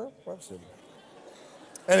 chirp, chirp.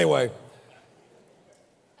 Anyway,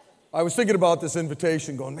 I was thinking about this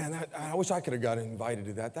invitation going, man, I wish I could have got invited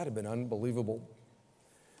to that. That'd have been unbelievable.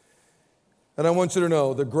 And I want you to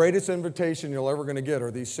know the greatest invitation you're ever going to get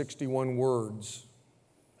are these 61 words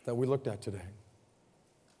that we looked at today.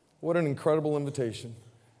 What an incredible invitation.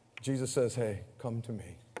 Jesus says, hey, come to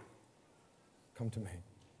me. Come to me.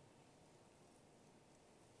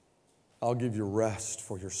 I'll give you rest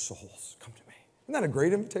for your souls. Come to me. Isn't that a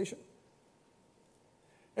great invitation?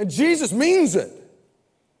 And Jesus means it.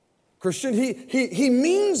 Christian, he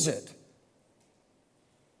means it.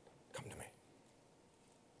 Come to me.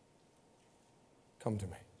 Come to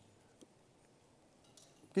me.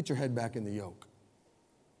 Get your head back in the yoke.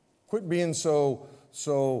 Quit being so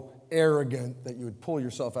arrogant that you would pull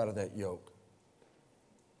yourself out of that yoke.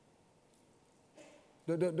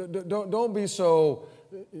 Don't be so,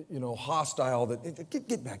 hostile that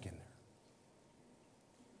get back in there.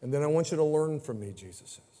 And then I want you to learn from me, Jesus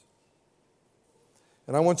says.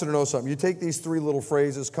 And I want you to know something. You take these three little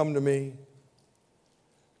phrases, come to me,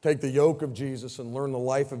 take the yoke of Jesus and learn the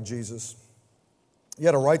life of Jesus. You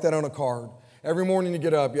got to write that on a card. Every morning you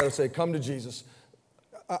get up, you got to say, come to Jesus.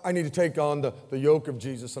 I need to take on the yoke of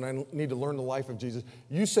Jesus, and I need to learn the life of Jesus.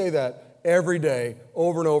 You say that every day,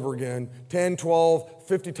 over and over again, 10, 12,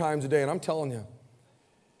 50 times a day, and I'm telling you,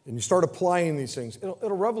 and you start applying these things,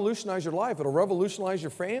 it'll revolutionize your life. It'll revolutionize your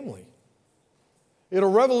family.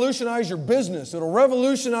 It'll revolutionize your business. It'll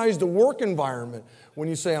revolutionize the work environment when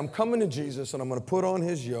you say, I'm coming to Jesus, and I'm going to put on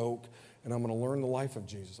His yoke, and I'm going to learn the life of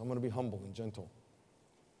Jesus. I'm going to be humble and gentle.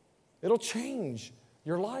 It'll change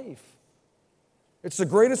your life. It's the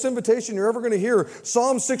greatest invitation you're ever going to hear.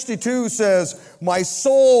 Psalm 62 says, my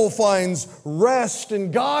soul finds rest in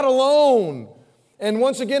God alone. And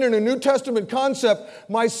once again, in a New Testament concept,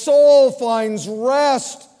 my soul finds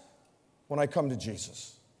rest when I come to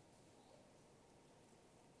Jesus.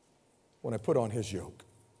 When I put on His yoke.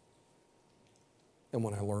 And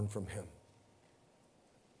when I learn from Him.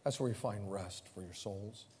 That's where you find rest for your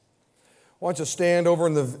souls. Why don't you stand over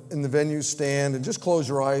in the venue stand and just close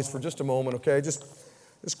your eyes for just a moment, okay? Just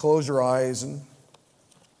close your eyes. And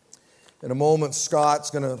in a moment,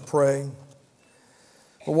 Scott's going to pray.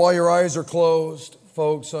 But while your eyes are closed,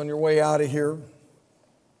 folks, on your way out of here,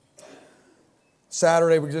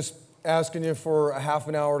 Saturday, we're just asking you for a half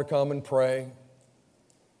an hour to come and pray.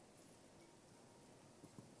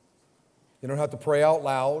 You don't have to pray out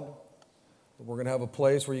loud, but we're going to have a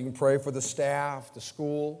place where you can pray for the staff, the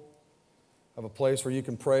school. Have a place where you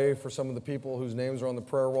can pray for some of the people whose names are on the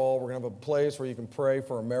prayer wall. We're going to have a place where you can pray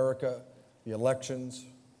for America, the elections,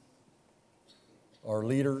 our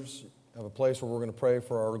leaders. Have a place where we're going to pray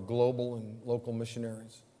for our global and local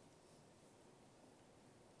missionaries.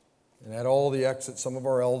 And at all the exits, some of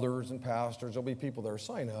our elders and pastors, there'll be people there.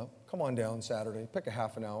 Sign up. Come on down Saturday. Pick a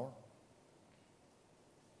half an hour.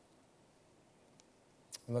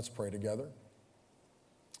 And let's pray together.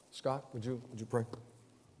 Scott, would you pray?